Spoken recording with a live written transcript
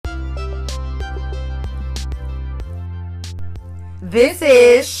This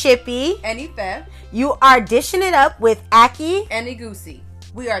is Shippy and Ife. You are dishing it up with Aki and Igusi.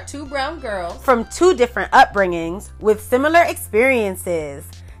 We are two brown girls from two different upbringings with similar experiences.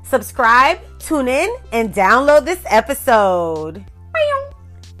 Subscribe, tune in, and download this episode.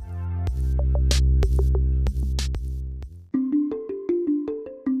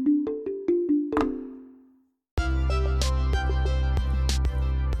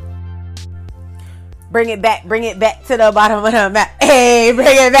 Bring it back to the bottom of the map. Hey, bring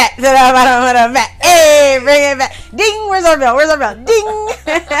it back to the bottom of the map. Hey, bring it back. Ding, where's our bell? Ding.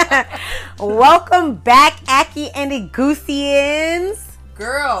 Welcome back, Aki and Igusians.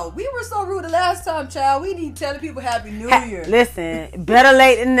 Girl, we were so rude the last time, child. We need to tell the people Happy New Year. Listen, better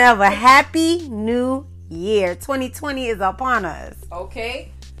late than never. Happy New Year. 2020 is upon us.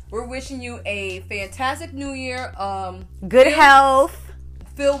 Okay. We're wishing you a fantastic New Year. Good health.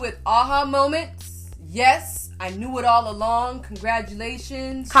 Filled with aha moments. Yes, I knew it all along.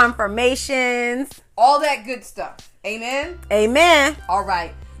 Congratulations. Confirmations. All that good stuff. Amen? Amen. All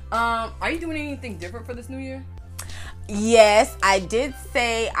right. Are you doing anything different for this new year? Yes, I did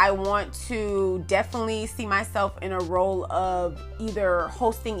say I want to definitely see myself in a role of either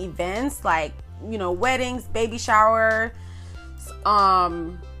hosting events like, weddings, baby shower,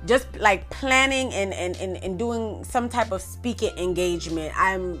 just like planning and doing some type of speaking engagement.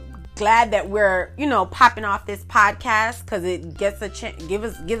 I'm glad that we're popping off this podcast because it gets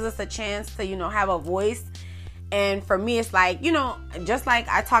gives us a chance to have a voice. And for me, it's like just like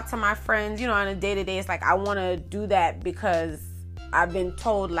I talk to my friends on a day-to-day, it's like I want to do that because I've been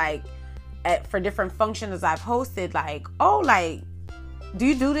told for different functions I've hosted, do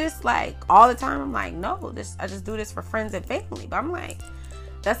you do this all the time? I'm like, no, I just do this for friends and family. But I'm like,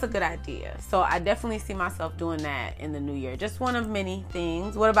 that's a good idea. So I definitely see myself doing that in the new year. Just one of many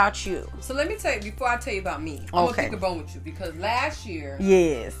things. What about you? So let me tell you, before I tell you about me, I'm going to pick a bone with you because last year,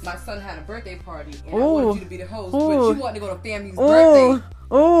 yes, my son had a birthday party and I wanted you to be the host, but you wanted to go to family's birthday.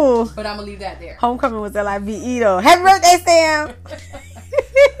 But I'm going to leave that there. Homecoming was LIVE though. Happy birthday, Sam!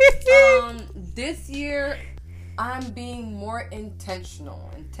 This year, I'm being more intentional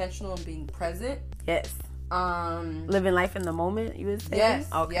in being present. Yes. Living life in the moment, you would say? Yes,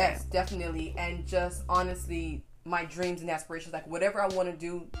 okay. Yes, definitely. And just honestly, my dreams and aspirations, whatever I want to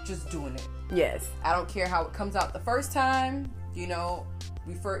do, just doing it. Yes. I don't care how it comes out the first time.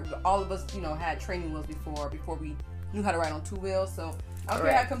 All of us, had training wheels before we knew how to ride on two wheels. So I don't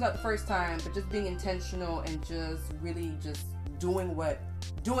care how it comes out the first time, but just being intentional and just really just doing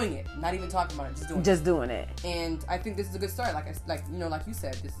it. Not even talking about it, just doing it. And I think this is a good start. Like you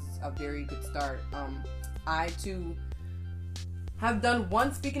said, this is a very good start. I too have done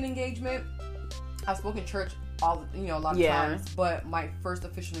one speaking engagement. I've spoken church a lot of times, but my first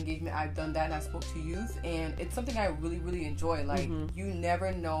official engagement, I've done that and I spoke to youth, and it's something I really, really enjoy. You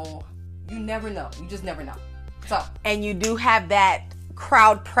never know. You just never know. So, and you do have that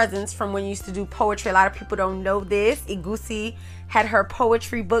crowd presence from when you used to do poetry. A lot of people don't know this. Igusi had her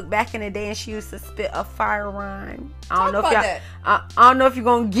poetry book back in the day, and she used to spit a fire rhyme. I don't know if you're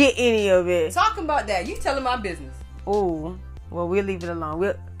gonna get any of it. Talking about that, you telling my business. Oh, well, we'll leave it alone.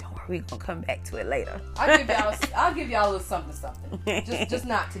 Don't worry, we're gonna come back to it later. I'll give y'all a little something. Just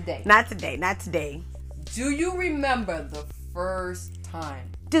not today. Not today. Do you remember the first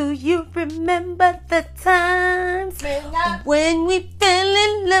time? Do you remember the times when we fell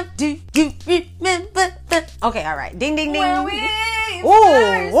in love? Do you remember the... Okay, all right. Ding, ding, ding. Oh.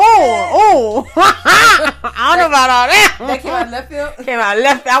 I don't know about all that. That came out of left field? Came out of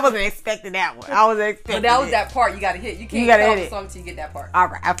left field. I wasn't expecting that one. But that was that part you got to hit. You can't start the song until you get that part. All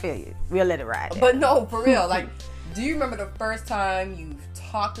right, I feel you. We'll let it ride. But no, for real. Do you remember the first time you've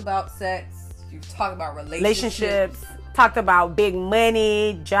talked about sex? You've talked about relationships? Talked about big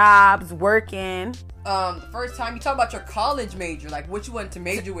money, jobs, working. The first time you talked about your college major, what you wanted to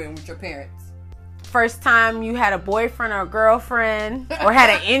major in with your parents. First time you had a boyfriend or a girlfriend or had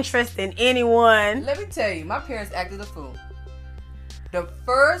an interest in anyone. Let me tell you, my parents acted a fool. The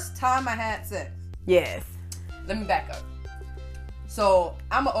first time I had sex. Yes. Let me back up. So,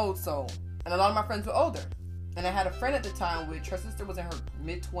 I'm an old soul, and a lot of my friends were older. And I had a friend at the time which her sister was in her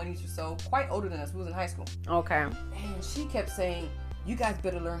mid-20s or so, quite older than us. We was in high school. Okay. And she kept saying, you guys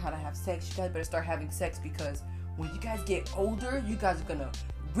better learn how to have sex. You guys better start having sex because when you guys get older, you guys are going to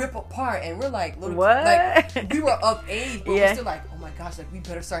rip apart. And we're what? We were of age, but we're still oh my gosh, we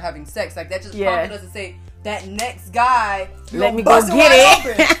better start having sex. That just prompted us to say, that next guy, let me go get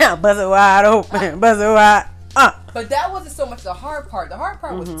it. Buzz it wide open. Buzz it wide. But that wasn't so much the hard part. The hard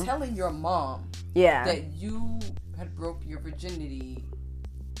part was telling your mom that you had broke your virginity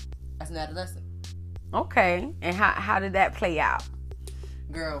as an adolescent. Okay. And how did that play out?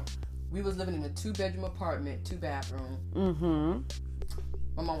 Girl, we was living in a 2-bedroom apartment, 2-bathroom. Mm-hmm.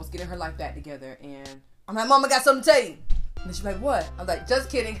 My mom was getting her life back together, and I'm like, Mom, I got something to tell you. And then she's like, what? I'm like, just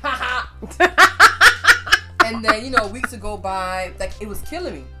kidding. Ha ha. And then, weeks would go by. Like, it was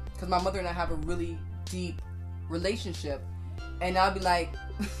killing me. Because my mother and I have a really deep relationship. And I'll be like...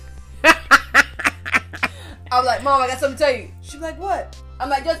 I'm like, Mom, I got something to tell you. She'd be like, what? I'm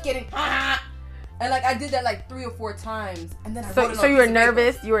like, just kidding. Ha ha. And like I did that like 3 or 4 times, and then I wrote it on So you were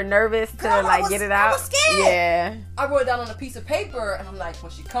nervous. You were nervous to get it out. I was scared. Yeah. I wrote it down on a piece of paper, and I'm like,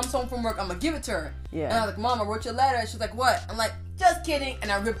 when she comes home from work, I'm gonna give it to her. Yeah. And I was like, Mom, I wrote you a letter. And she's like, what? I'm like, just kidding.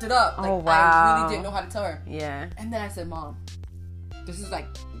 And I ripped it up. Like, oh wow. I really didn't know how to tell her. Yeah. And then I said, Mom, this is like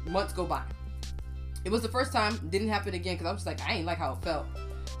months go by. It was the first time. Didn't happen again because I was just like, I ain't like how it felt.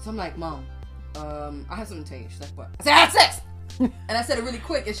 So I'm like, Mom, I have something to tell you. She's like, what? I said, I had sex. And I said it really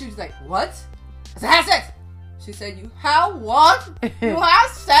quick, and she was like, what? I said, I had sex. She said, you have what? You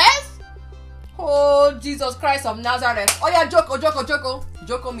have sex? Oh, Jesus Christ of Nazareth. Oh, yeah, Joko.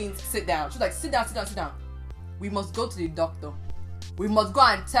 Joko means sit down. She's like, sit down. We must go to the doctor. We must go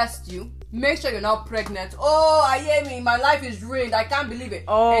and test you. Make sure you're not pregnant. Oh, I hear me. My life is ruined. I can't believe it.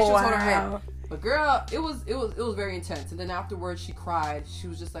 Oh, and she was wow. holding her head. But girl, it was very intense. And then afterwards, she cried. She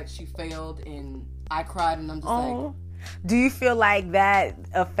was just like, she failed. And I cried. And I'm just like... Do you feel like that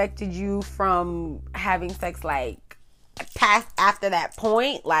affected you from having sex, like, past after that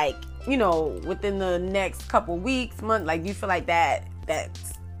point? Like, within the next couple weeks, month, like, do you feel like that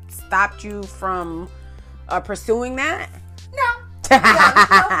stopped you from pursuing that? No. No,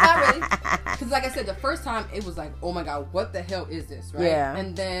 not really. Because like I said, the first time, it was like, oh my God, what the hell is this, right? Yeah.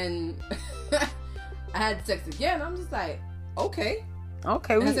 And then I had sex again. I'm just like, okay.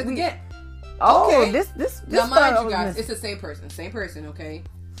 Okay. And I said again. Oh, okay. this. Now, mind you guys, it's the same person, okay?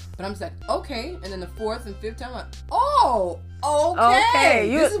 But I'm just like, okay. And then the 4th and 5th time, I'm like, oh, okay.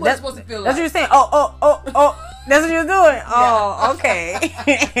 This is what it's supposed to feel like. That's what you're saying. Oh. That's what you're doing. Yeah. Oh, okay.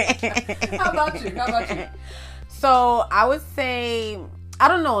 How about you? So I would say, I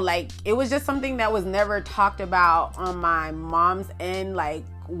don't know, like, it was just something that was never talked about on my mom's end, like,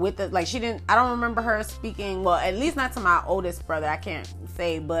 with the, like, I don't remember her speaking, well, at least not to my oldest brother, I can't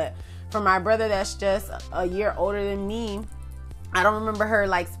say, but for my brother that's just a year older than me, I don't remember her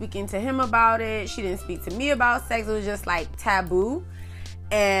like speaking to him about it. She didn't speak to me about sex. It was just like taboo.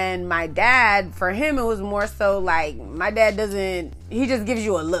 And my dad, for him, it was more so like, my dad he just gives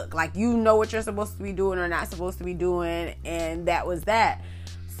you a look. Like, you know what you're supposed to be doing or not supposed to be doing. And that was that.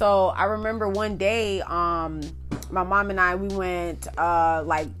 So I remember one day, my mom and I, we went, bra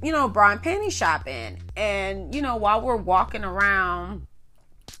and panty shopping. And, while we're walking around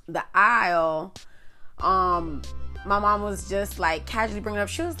the aisle, my mom was just like casually bringing up,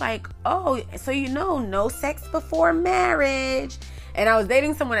 she was like, oh, so no sex before marriage. And I was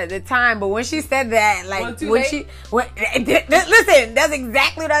dating someone at the time, but when she said that, like, listen, that's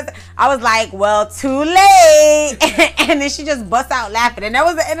exactly what I said. I was like, well, too late. And then she just busts out laughing, and that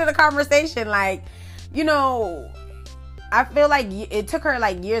was the end of the conversation. Like, I feel like it took her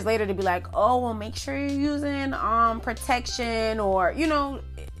like years later to be like, oh, well, make sure you're using protection, or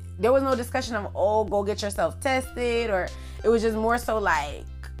there was no discussion of, oh, go get yourself tested, or it was just more so like,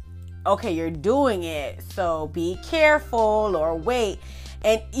 okay, you're doing it, so be careful, or wait.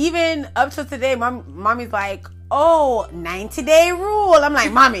 And even up to today, mommy's like, oh, 90-day rule. I'm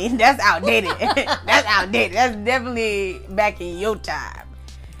like, mommy, that's outdated. That's outdated. That's definitely back in your time.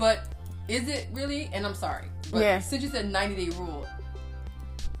 But is it really? And I'm sorry, but yeah. Since you said 90-day rule,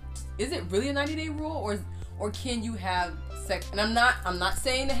 is it really a 90-day rule, or can you have sex? And I'm not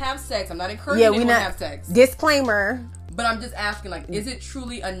saying to have sex. I'm not encouraging anyone to have sex. Disclaimer. But I'm just asking, like, is it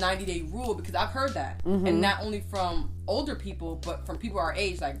truly a 90-day rule? Because I've heard that. Mm-hmm. And not only from older people, but from people our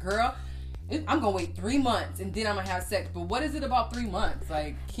age. Like, girl, I'm going to wait 3 months and then I'm going to have sex. But what is it about 3 months?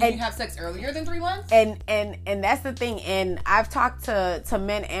 Like, can you have sex earlier than 3 months? And that's the thing. And I've talked to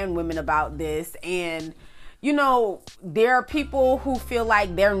men and women about this. And, there are people who feel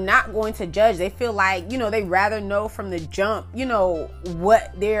like they're not going to judge. They feel like, they rather know from the jump,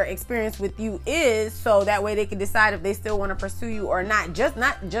 what their experience with you is, so that way they can decide if they still want to pursue you or not.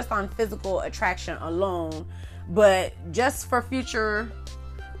 Not just on physical attraction alone, but just for future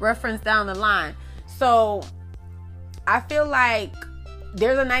reference down the line. So I feel like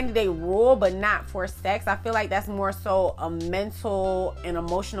there's a 90-day rule, but not for sex. I feel like that's more so a mental and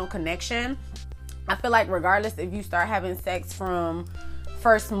emotional connection. I feel like regardless if you start having sex from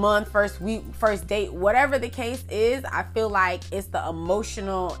first month, first week, first date, whatever the case is, I feel like it's the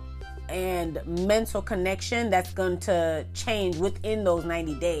emotional and mental connection that's going to change within those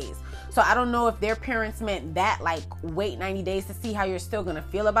 90 days. So I don't know if their parents meant that, like, wait 90 days to see how you're still gonna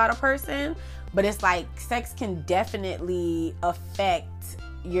feel about a person. But it's like sex can definitely affect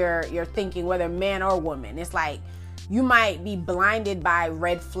your thinking, whether man or woman. It's like you might be blinded by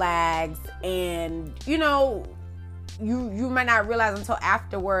red flags, and you know, you might not realize until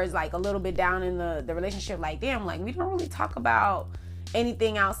afterwards, like a little bit down in the relationship, like, damn, like we don't really talk about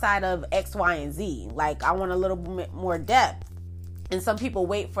anything outside of X, Y, and Z. Like, I want a little bit more depth. And some people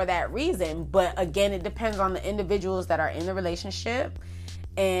wait for that reason. But again, it depends on the individuals that are in the relationship.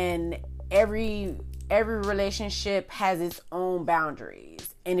 And every relationship has its own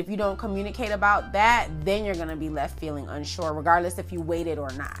boundaries. And if you don't communicate about that, then you're going to be left feeling unsure, regardless if you waited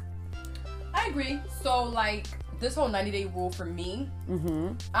or not. I agree. So, like, this whole 90-day rule for me,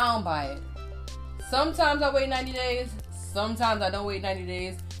 I don't buy it. Sometimes I wait 90 days. Sometimes I don't wait 90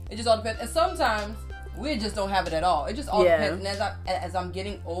 days. It just all depends. And sometimes we just don't have it at all. It just all depends. And as I'm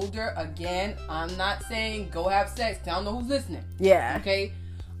getting older, again, I'm not saying go have sex. I don't know who's listening. Yeah. Okay?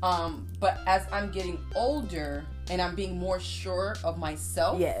 But as I'm getting older and I'm being more sure of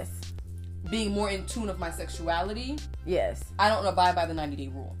myself. Yes. Being more in tune of my sexuality. Yes. I don't abide by the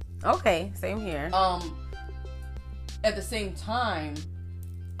 90-day rule. Okay. Same here. At the same time,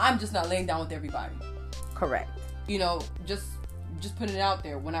 I'm just not laying down with everybody. Correct. You know, just putting it out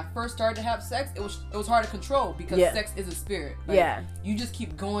there. When I first started to have sex, it was hard to control because sex is a spirit. Like, you just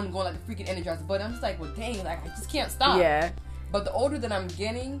keep going like a freaking Energizer. But I'm just like, well, dang, like I just can't stop. Yeah. But the older that I'm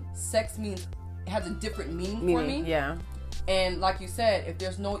getting, sex has a different meaning for me. Yeah. And like you said, if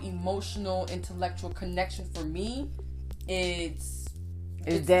there's no emotional, intellectual connection for me, it's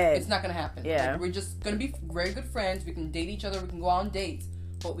dead. It's not gonna happen. Yeah. Like, we're just gonna be very good friends. We can date each other. We can go on dates,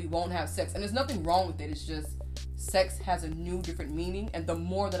 but we won't have sex. And there's nothing wrong with it. It's just sex has a new, different meaning. And the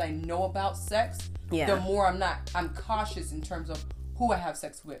more that I know about sex, the more I'm cautious in terms of who I have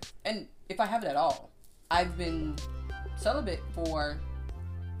sex with, and if I have it at all. I've been celibate for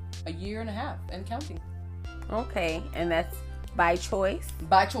a year and a half and counting. Okay, and that's by choice.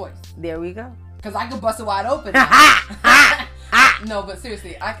 By choice. There we go. Because I could bust it wide open. No, but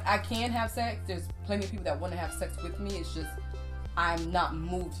seriously, I can have sex. There's plenty of people that want to have sex with me. It's just I'm not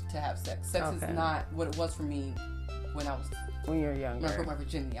moved to have sex. Sex is not what it was for me when you were younger. When I broke my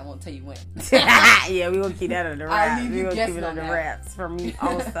virginity. I won't tell you when. Yeah, we will keep that under wraps. We will keep it under wraps for me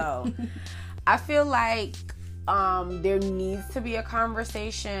also. I feel like there needs to be a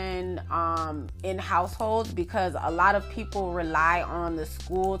conversation in households, because a lot of people rely on the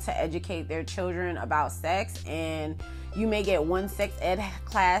school to educate their children about sex, and you may get one sex ed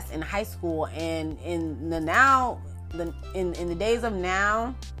class in high school, and in the days of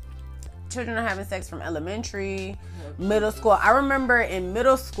now, children are having sex from elementary, middle school. I remember in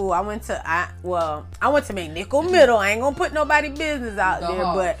middle school, I went to McNichol Middle. I ain't gonna put nobody business out there,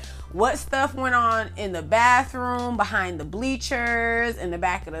 but what stuff went on in the bathroom, behind the bleachers, in the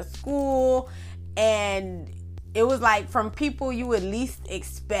back of the school, and it was like from people you would least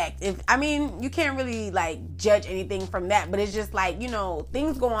expect. You can't really like judge anything from that, but it's just like, you know,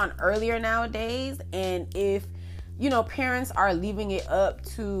 things go on earlier nowadays, and if parents are leaving it up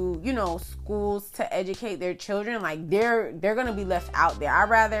to, schools to educate their children, like they're gonna be left out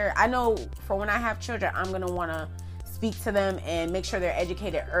there. I know for when I have children, I'm gonna want to speak to them and make sure they're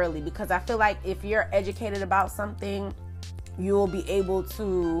educated early, because I feel like if you're educated about something, you'll be able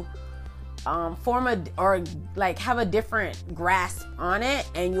to have a different grasp on it,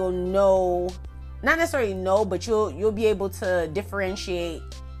 and you'll know, not necessarily know, but you'll be able to differentiate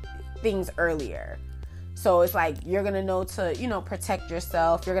things earlier. So it's like you're going to know to, protect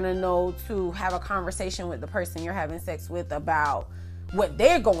yourself. You're going to know to have a conversation with the person you're having sex with about what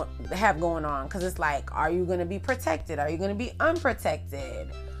they're going on. Because it's like, are you going to be protected? Are you going to be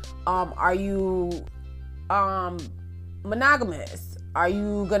unprotected? Are you monogamous? Are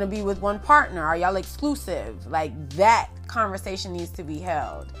you going to be with one partner? Are y'all exclusive? Like, that conversation needs to be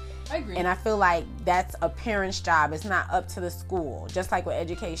held. I agree. And I feel like that's a parent's job. It's not up to the school. Just like with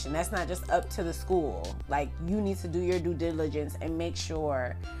education, that's not just up to the school. Like, you need to do your due diligence and make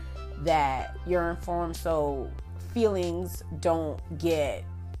sure that you're informed so feelings don't get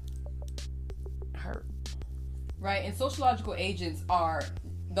hurt. Right. And sociological agents are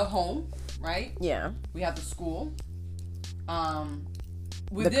the home, right? Yeah. We have the school.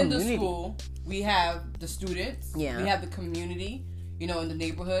 Within the school, we have the students. Yeah. We have the community. In the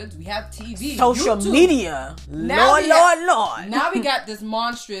neighborhoods, we have TV, social YouTube. Media. Lord. Now we got this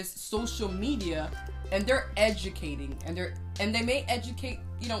monstrous social media, and they're educating, and they may educate,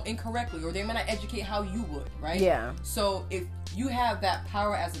 incorrectly, or they may not educate how you would, right? Yeah. So if you have that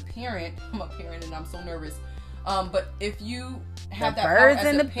power as a parent, I'm a parent and I'm so nervous. But if you have the that birds power as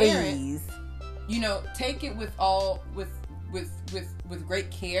and a the parent, bees. Take it with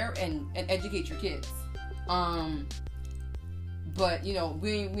great care and educate your kids. But we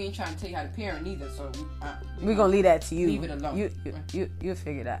ain't trying to tell you how to parent either. So we're gonna leave that to you. Leave it alone. You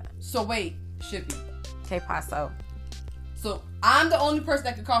figure that. So wait, Shippy. Que paso? So I'm the only person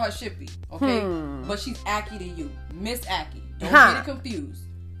that can call her Shippy, okay? But she's Aki to you, Miss Aki. Don't get it confused.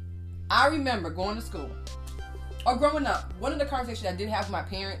 I remember going to school or growing up. One of the conversations I did have with my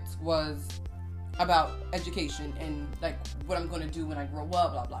parents was about education and like what I'm going to do when I grow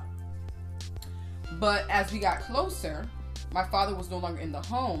up, blah blah. But as we got closer, my father was no longer in the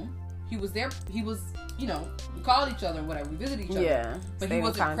home. He was there. He was, we called each other and whatever. We visited each other. Yeah. But he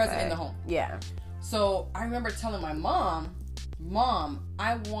wasn't present in the home. Yeah. So I remember telling my Mom,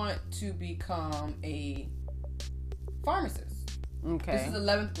 I want to become a pharmacist. Okay. This is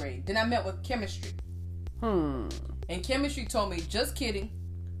 11th grade. Then I met with chemistry. And chemistry told me, just kidding.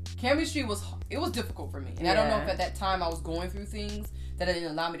 Chemistry was difficult for me. And I don't know if at that time I was going through things that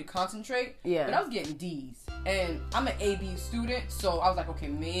didn't allow me to concentrate. Yeah. But I was getting D's. And I'm an AB student, so I was like, okay,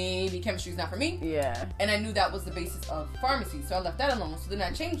 maybe chemistry's not for me. Yeah. And I knew that was the basis of pharmacy, so I left that alone. So then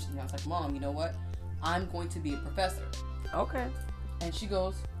I changed it. And I was like, Mom, you know what? I'm going to be a professor. Okay. And she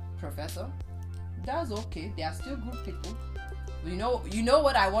goes, Professor? That's okay. They are still good people. But you know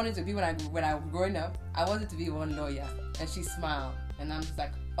what I wanted to be when I was growing up? I wanted to be one lawyer. And she smiled. And I'm just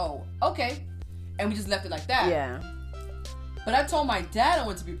like, oh, okay. And we just left it like that. Yeah. But I told my dad I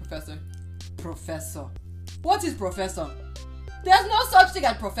wanted to be a professor. Professor? What is professor? There's no such thing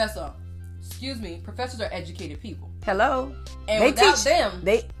as professor. Excuse me. Professors are educated people. Hello. And without them,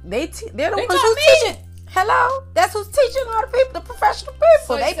 they're the ones taught who's me. teaching. Hello. That's who's teaching all the people, the professional people.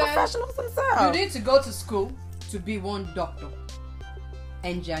 So they professionals themselves. You need to go to school to be one doctor,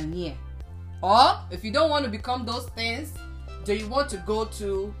 engineer, or if you don't want to become those things, do you want to go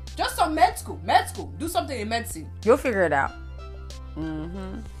to just some med school? Do something in medicine. You'll figure it out.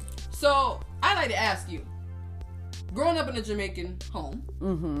 So I like to ask you, growing up in a Jamaican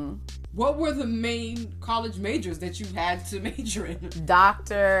home, what were the main college majors that you had to major in?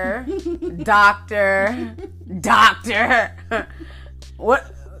 Doctor.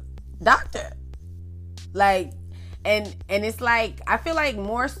 What? Doctor. Like, and it's like, I feel like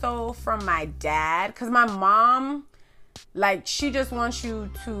more so from my dad, because my mom, like, she just wants you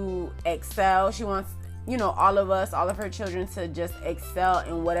to excel. She wants, all of her children to just excel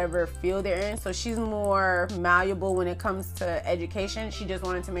in whatever field they're in. So she's more malleable when it comes to education. She just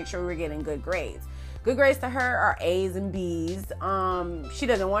wanted to make sure we're getting good grades. Good grades to her are A's and B's. She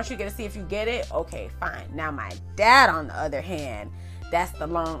doesn't want you to get a C if you get it. Okay, fine. Now my dad, on the other hand, that's the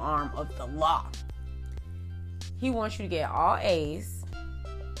long arm of the law. He wants you to get all A's.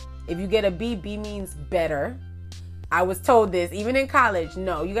 If you get a B, B means better. I was told this, even in college.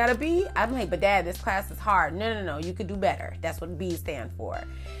 No, you got a B? I'm like, but Dad, this class is hard. No. You could do better. That's what B stand for.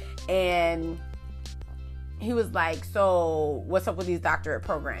 And he was like, so what's up with these doctorate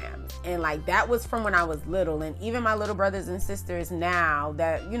programs? And like, that was from when I was little. And even my little brothers and sisters now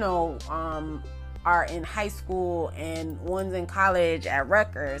that, are in high school and one's in college at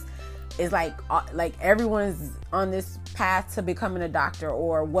Rutgers, is like everyone's on this path to becoming a doctor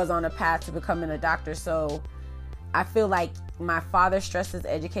or was on a path to becoming a doctor. So I feel like my father stresses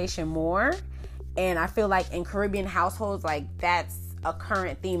education more, and I feel like in Caribbean households, like, that's a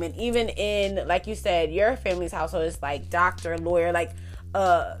current theme. And even in, like you said, your family's household is like doctor, lawyer, like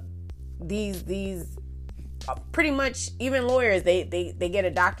these pretty much, even lawyers, they get a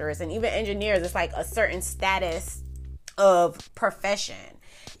doctorate, and even engineers, it's like a certain status of profession.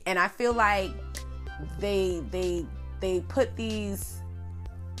 And I feel like they put these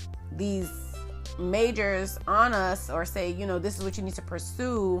majors on us, or say, this is what you need to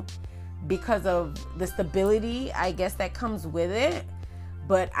pursue because of the stability, I guess, that comes with it.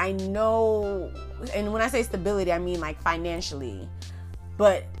 But I know, and when I say stability, I mean like financially,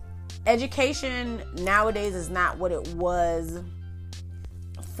 but education nowadays is not what it was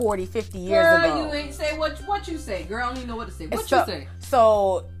 40, 50 years ago. Girl, you ain't say what you say. Girl, I don't even know what to say. You say?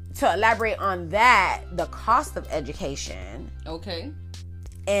 So to elaborate on that, the cost of education, okay,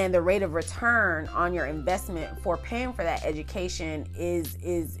 and the rate of return on your investment for paying for that education is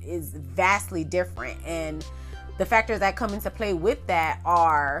vastly different. And the factors that come into play with that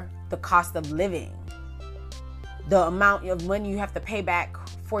are the cost of living, the amount of money you have to pay back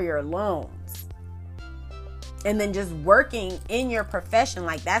for your loans, and then just working in your profession.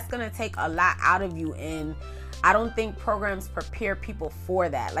 Like, that's going to take a lot out of you. And I don't think programs prepare people for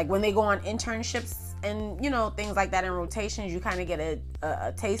that. Like, when they go on internships and, things like that in rotations, you kind of get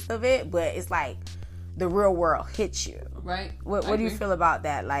a taste of it. But it's like, the real world hits you. Right. What do you feel about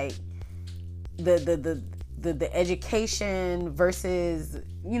that? Like the education versus,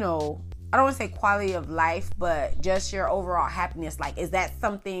 you know, I don't want to say quality of life, but just your overall happiness. Like, is that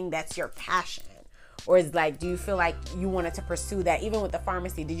something that's your passion? Or is like, do you feel like you wanted to pursue that? Even with the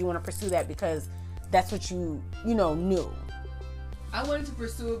pharmacy, did you want to pursue that because that's what you know, knew? I wanted to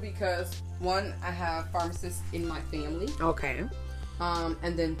pursue it because, one, I have pharmacists in my family. Okay.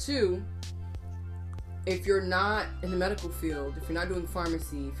 And then two, if you're not in the medical field, if you're not doing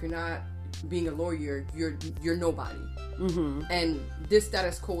pharmacy, if you're not being a lawyer, you're nobody. Mm-hmm. And this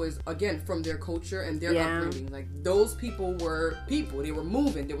status quo is, again, from their culture and their upbringing. Like, those people were people. They were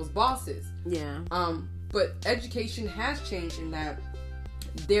moving. There was bosses. Yeah. But education has changed in that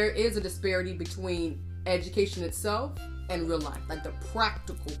there is a disparity between education itself and real life, like the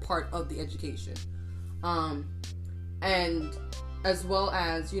practical part of the education. And as well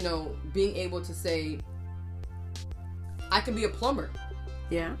as, you know, being able to say, I can be a plumber.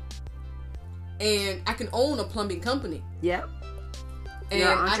 Yeah. And I can own a plumbing company. Yep.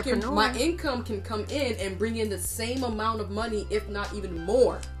 And my income can come in and bring in the same amount of money, if not even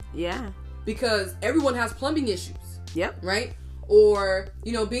more. Yeah. Because everyone has plumbing issues. Yep. Right? Or,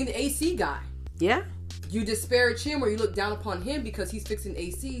 you know, being the AC guy. Yeah. You disparage him or you look down upon him because he's fixing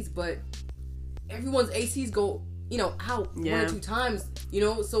ACs, but everyone's ACs go, you know, out 1 or 2 times, you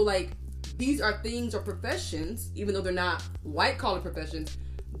know? So, like, these are things or professions, even though they're not white-collar professions,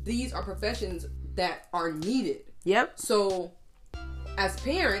 these are professions that are needed. Yep. So, as a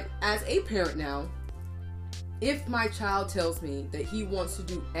parent now, if my child tells me that he wants to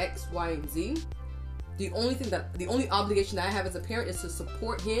do X, Y, and Z, the only obligation that I have as a parent is to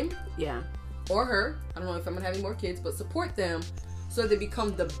support him. Yeah. Or her. I don't know if I'm gonna have any more kids, but support them so they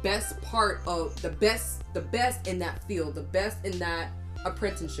become the best part of the best in that field, the best in that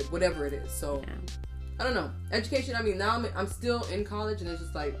apprenticeship, whatever it is. So I don't know. Education, I mean, now I'm still in college and it's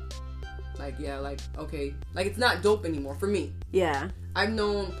just like okay, like it's not dope anymore for me. Yeah. I've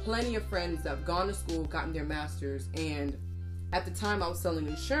known plenty of friends that have gone to school, gotten their masters, and at the time I was selling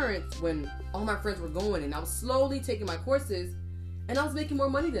insurance when all my friends were going, and I was slowly taking my courses and I was making more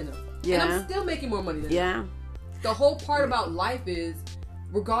money than them. Yeah. And I'm still making more money than them. Yeah. The whole part about life is,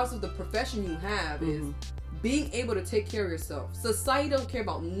 regardless of the profession you have, is being able to take care of yourself. Society don't care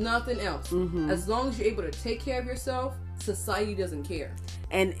about nothing else. Mm-hmm. As long as you're able to take care of yourself, society doesn't care.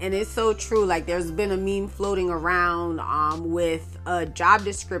 And it's so true. Like, there's been a meme floating around with a job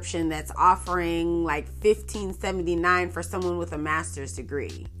description that's offering like $15.79 for someone with a master's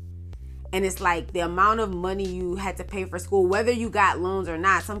degree. And it's like the amount of money you had to pay for school, whether you got loans or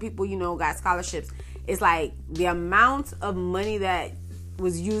not. Some people, you know, got scholarships. It's like the amount of money that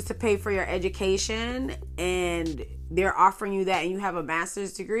was used to pay for your education, and they're offering you that and you have a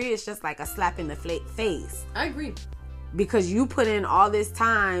master's degree. It's just like a slap in the face. I agree. Because you put in all this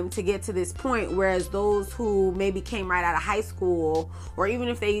time to get to this point, whereas those who maybe came right out of high school, or even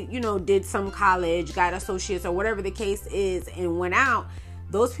if they, you know, did some college, got associates or whatever the case is and went out,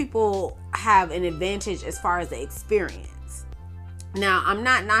 those people have an advantage as far as the experience. Now, I'm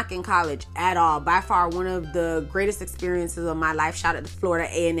not knocking college at all. By far, one of the greatest experiences of my life. Shout out to Florida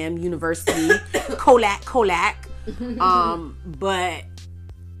A&M University, Colac. But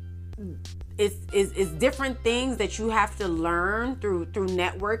it's different things that you have to learn through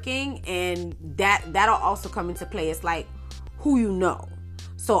networking, and that'll also come into play. It's like who you know.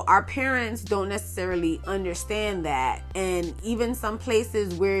 So our parents don't necessarily understand that, and even some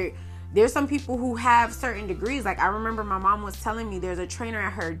places where there's some people who have certain degrees. Like, I remember my mom was telling me there's a trainer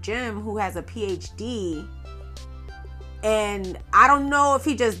at her gym who has a PhD, and I don't know if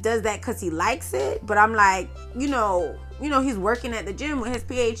he just does that because he likes it, but I'm like, you know, he's working at the gym with his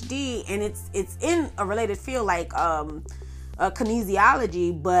PhD, and it's in a related field like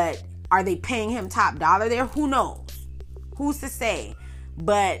kinesiology, but are they paying him top dollar there? Who knows? Who's to say?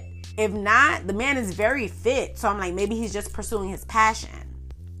 But if not, the man is very fit, so I'm like, maybe he's just pursuing his passion.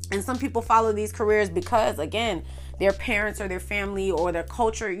 And some people follow these careers because, again, their parents or their family or their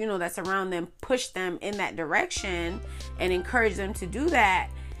culture, you know, that's around them push them in that direction and encourage them to do that.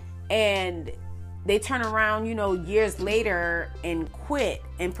 And they turn around, you know, years later and quit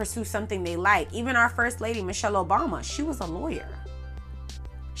and pursue something they like. Even our first lady, Michelle Obama, she was a lawyer.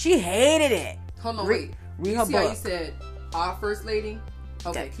 She hated it. Hold on, wait. Read her book. How you said our first lady?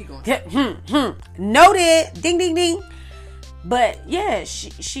 Okay, keep going. Noted. Ding, ding, ding. But yeah,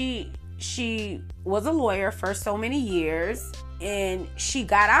 she was a lawyer for so many years, and she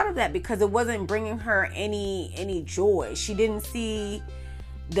got out of that because it wasn't bringing her any joy. She didn't see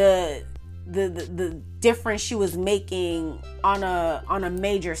the the difference she was making on a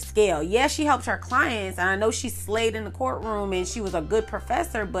major scale. Yeah, she helped her clients, and I know she slayed in the courtroom and she was a good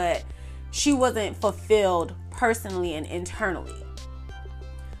professor, but she wasn't fulfilled personally and internally.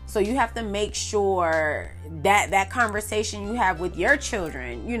 So you have to make sure that conversation you have with your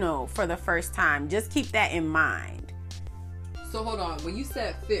children, you know, for the first time, just keep that in mind. So hold on, when you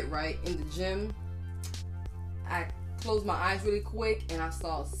said fit, right, in the gym, I closed my eyes really quick and I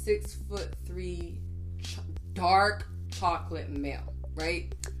saw a 6'3" dark chocolate male,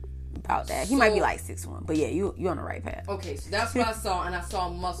 right? About that. He might be like 6'1", but yeah, you on the right path. Okay, so that's what I saw, and I saw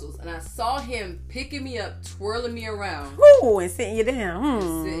muscles, and I saw him picking me up, twirling me around. Ooh, and sitting you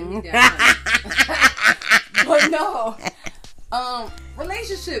down. Sitting me down. But no.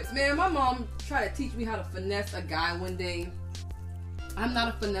 Relationships, man. My mom tried to teach me how to finesse a guy one day. I'm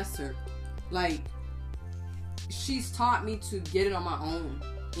not a finesser. Like, she's taught me to get it on my own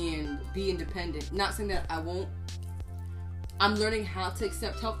and be independent. Not saying that I won't. I'm learning how to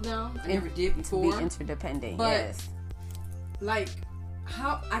accept help now. I never did before. To be interdependent, but, yes. Like,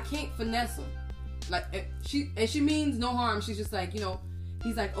 how I can't finesse him. Like, she means no harm. She's just like, you know,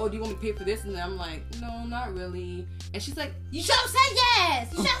 he's like, oh, do you want me to pay for this? And I'm like, no, not really. And she's like, you should have said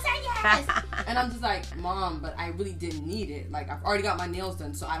yes. You should have said yes. And I'm just like, Mom, but I really didn't need it. Like, I've already got my nails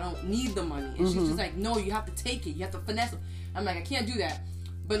done, so I don't need the money. And she's just like, no, you have to take it. You have to finesse him. I'm like, I can't do that.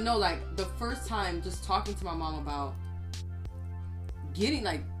 But no, like, the first time just talking to my mom about getting,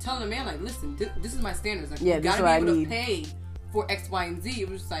 like, telling a man, like, listen, this is my standards. Like, yeah, you gotta be able to pay for X, Y, and Z. It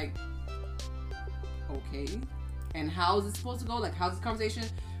was just like, okay. And how is it supposed to go? Like, how's this conversation?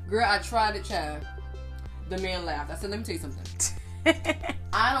 Girl, I tried it, Chad. The man laughed. I said, let me tell you something.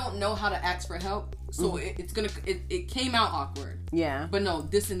 I don't know how to ask for help. So it came out awkward. Yeah. But no,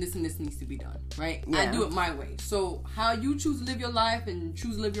 this and this and this needs to be done. Right? Yeah. I do it my way. So how you choose to live your life and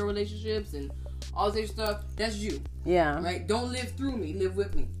choose to live your relationships and all this stuff, that's you. Yeah. Right? Don't live through me. Live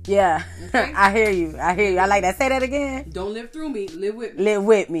with me. Yeah. Okay? I hear you. I like that. Say that again. Don't live through me. Live with me. Live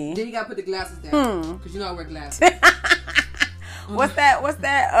with me. Then you gotta put the glasses down. Because you know I wear glasses. What's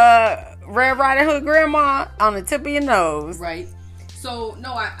that Red Riding Hood grandma on the tip of your nose? Right. So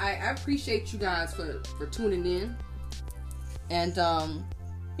no, I appreciate you guys for tuning in and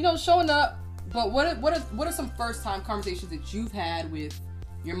you know, showing up. But what are some first time conversations that you've had with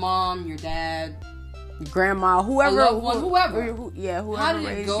your mom, your dad, grandma, whoever, whoever. Whoever How did it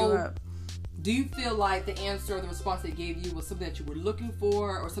raised go? you up. Do you feel like the answer or the response they gave you was something that you were looking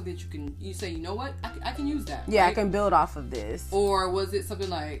for, or something that you say, you know what, I can use that. Yeah, right? I can build off of this. Or was it something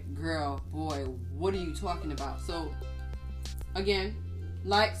like, girl, boy, what are you talking about? So, again,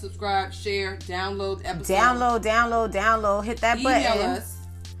 like, subscribe, share, download the episode. Download. Hit that button. Email us.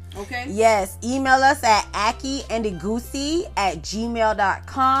 Okay? Yes. Email us at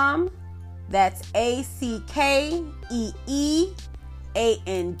ackeeandigusi@gmail.com. That's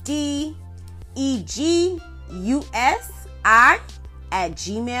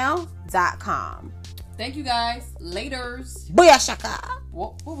ACKEENDEGUSI@gmail.com. Thank you guys. Laters. Booyah shaka.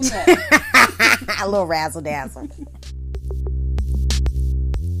 What was that? A little razzle dazzle.